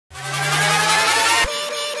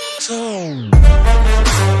Hey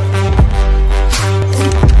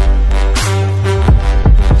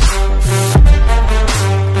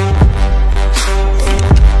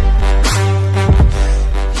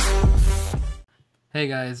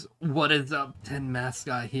guys, what is up?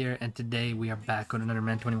 DeadMascot here, and today we are back on another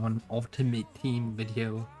Madden 21 Ultimate Team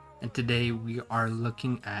video. And today we are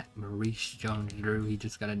looking at Maurice Jones Drew. He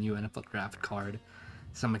just got a new NFL draft card,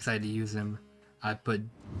 so I'm excited to use him. I put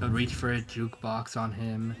a reach for it jukebox on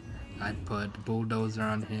him, I put bulldozer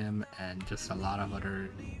on him, and just a lot of other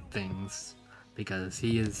things because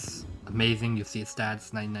he is amazing. You see his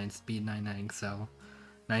stats: 99 speed, 99 excel,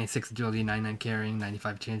 96 agility, 99 carrying,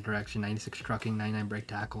 95 change direction, 96 trucking, 99 break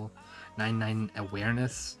tackle, 99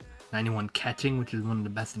 awareness, 91 catching, which is one of the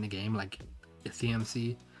best in the game, like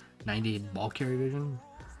CMC, 98 ball carry vision.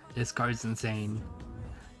 This card's insane,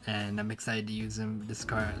 and I'm excited to use him. This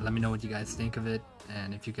card, let me know what you guys think of it,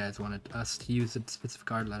 and if you guys wanted us to use a specific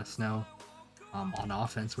card, let us know. On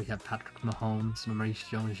offense, we have Patrick Mahomes, Maurice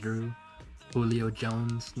Jones Drew, Julio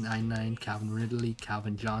Jones, 99, Calvin Ridley,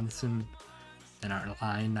 Calvin Johnson. And our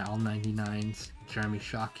line, all 99s, Jeremy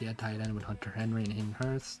Shockey at tight end with Hunter Henry and Hayden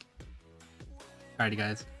Hurst. Alrighty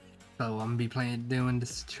guys, so I'm gonna be doing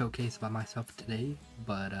this showcase by myself today,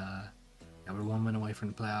 but yeah, we're 1 win away from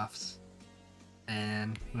the playoffs.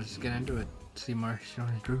 And let's just get into it. See Maurice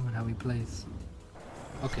Jones Drew and how he plays.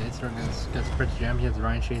 Okay, so we're gonna Prince Jam. He has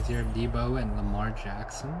Ryan Shazier, Debo, and Lamar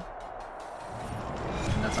Jackson.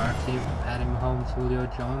 And that's our team: Patty Mahomes, Julio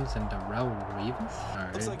Jones, and Darrell Reeves.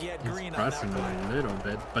 Alright, like he's pressing a little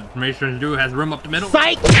bit, but Maurice Jones Drew has room up the middle.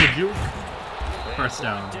 Fight! Juke. First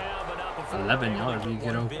down. 11 yards, you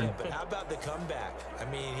get open. But how about the comeback? I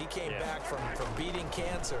mean, he came back from beating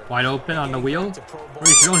cancer. Wide open on the wheel.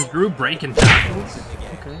 Maurice Jones Drew breaking tackles.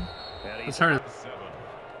 Okay. Let's hurt.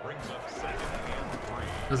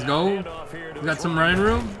 Let's go. We got some running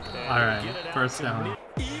room. Alright, first down.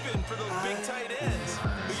 Even for those big tight ends.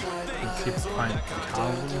 Let's keep finding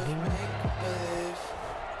Calvin here.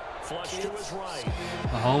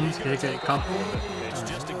 Mahomes can take a couple.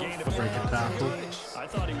 Break a tackle.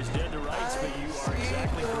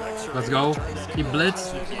 Let's go. He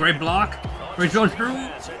blitzed. Great block. Maurice Jones Drew.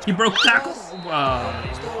 He broke tackle. He's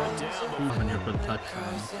on here for the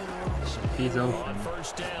touchdown. He's open.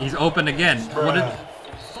 He's open again. What did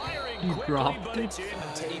he dropped it?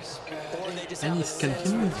 And he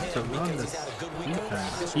continues to run this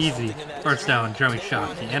defense. Easy. First down, Jeremy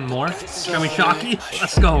Shockey. And more. Jeremy Shockey.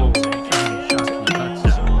 Let's go. Jeremy Shockey.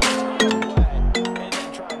 Touchdown.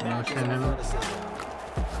 Motion him.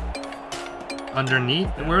 Underneath.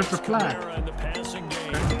 Where's the flag? Okay.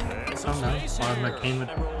 Oh no. Marlon McCain with...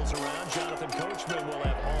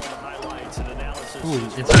 Ooh,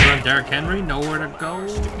 inside run Derrick Henry. Nowhere to go.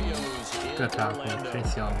 Good tackle.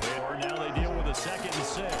 Chase Young.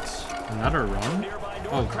 Another run?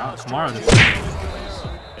 Oh god, Kamara this time.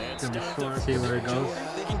 It's gonna be short. See where it goes.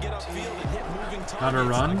 Another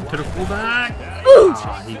run to the fullback.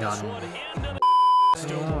 Ah, he got him.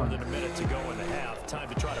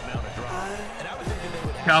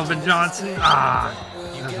 Calvin Johnson. Ah,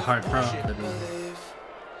 that's a hard throw.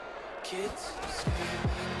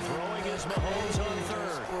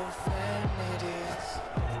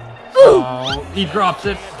 Oh, he drops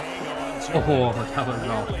it. Oh, that was a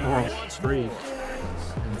moral streak.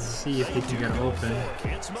 And see if he can get open.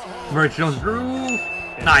 Maurice Jones Drew.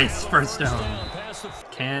 Nice first down.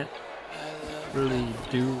 Can't really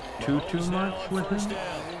do too much with him.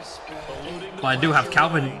 But I do have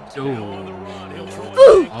Calvin.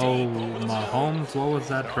 Oh, Mahomes. What was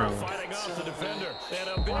that throw?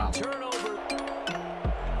 Wow.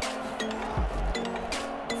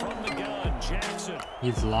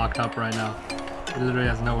 He's locked up right now. He literally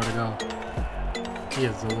has nowhere to go. He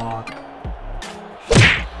is locked.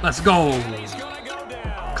 Let's go!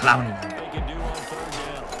 Clowning.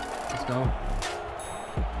 Let's go.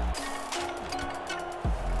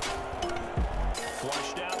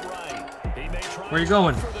 Where are you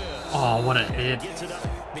going? Oh, what a hit. I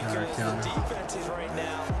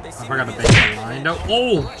forgot to bait the line. No.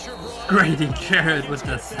 Oh! Grady Jarrett with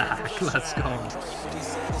the sack. Let's go.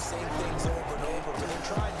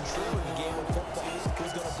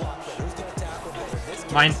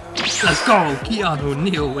 Mine. Let's go! Keanu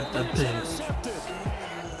Neal with the pick.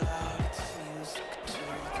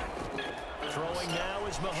 Throwing now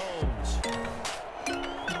is Mahomes.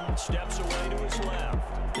 Steps away to his left.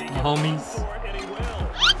 Homies.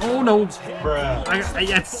 Oh no! Bruh.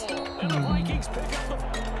 Yes!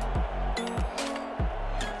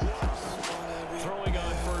 Throwing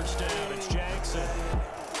on first down, it's Jackson.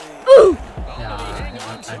 Ooh! Yeah,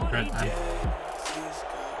 I'm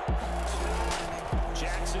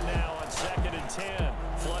Jackson now 10.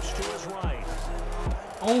 Flush to his right.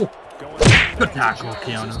 Oh, good tackle,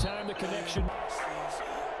 Keanu.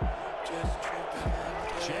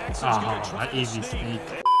 Oh, that easy sneak.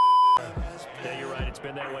 Yeah, you're right. It's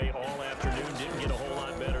been that way all afternoon. Didn't get a whole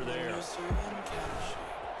lot better there.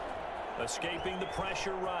 Escaping the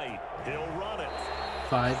pressure right. He'll run it.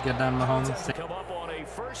 5, get down Mahomes. Come up on a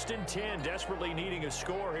 1st and 10, desperately needing a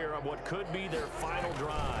score here on what could be their final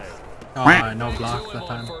drive. Oh, no block that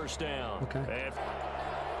time. First down. Okay.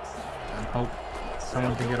 And hope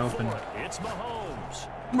someone can get open. It's Mahomes.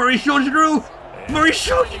 Maurice Jones Drew! Maurice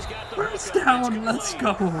Jones! First down, let's go.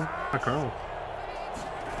 A curl.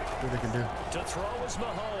 See what they can do. To throw is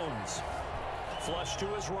Mahomes. Flush to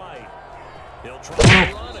his right. He'll try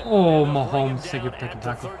to run it. Oh, Mahomes take a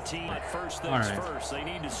tackle. First All things right. first, they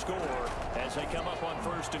need to score as they come up on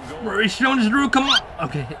 1st and goal. Maurice Jones Drew, come on!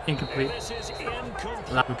 Okay, incomplete. This is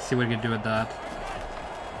incomplete. Let's see what we can do with that.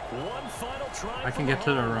 One final try. I can get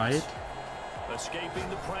to the right. Escaping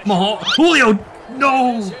the pressure. Mahomes. Julio!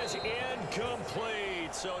 No! This is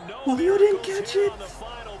incomplete. So no Julio didn't miracles catch here it. on the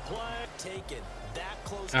final play. Taken that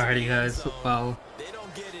close to Alrighty the guys, end zone. well, They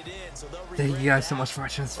don't get it in, so they'll thank you regret guys so that. much for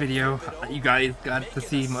watching this video. You guys got to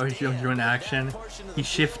see Maurice Jones Drew in action. He's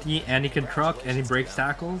shifty and he can truck and he breaks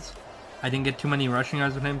tackles. I didn't get too many rushing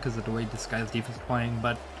yards with him because of the way this guy's defense is playing,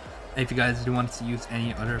 but if you guys do want to use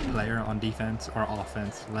any other player on defense or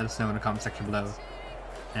offense, let us know in the comment section below.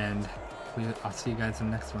 And I'll see you guys in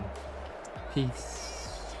the next one.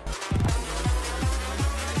 Peace.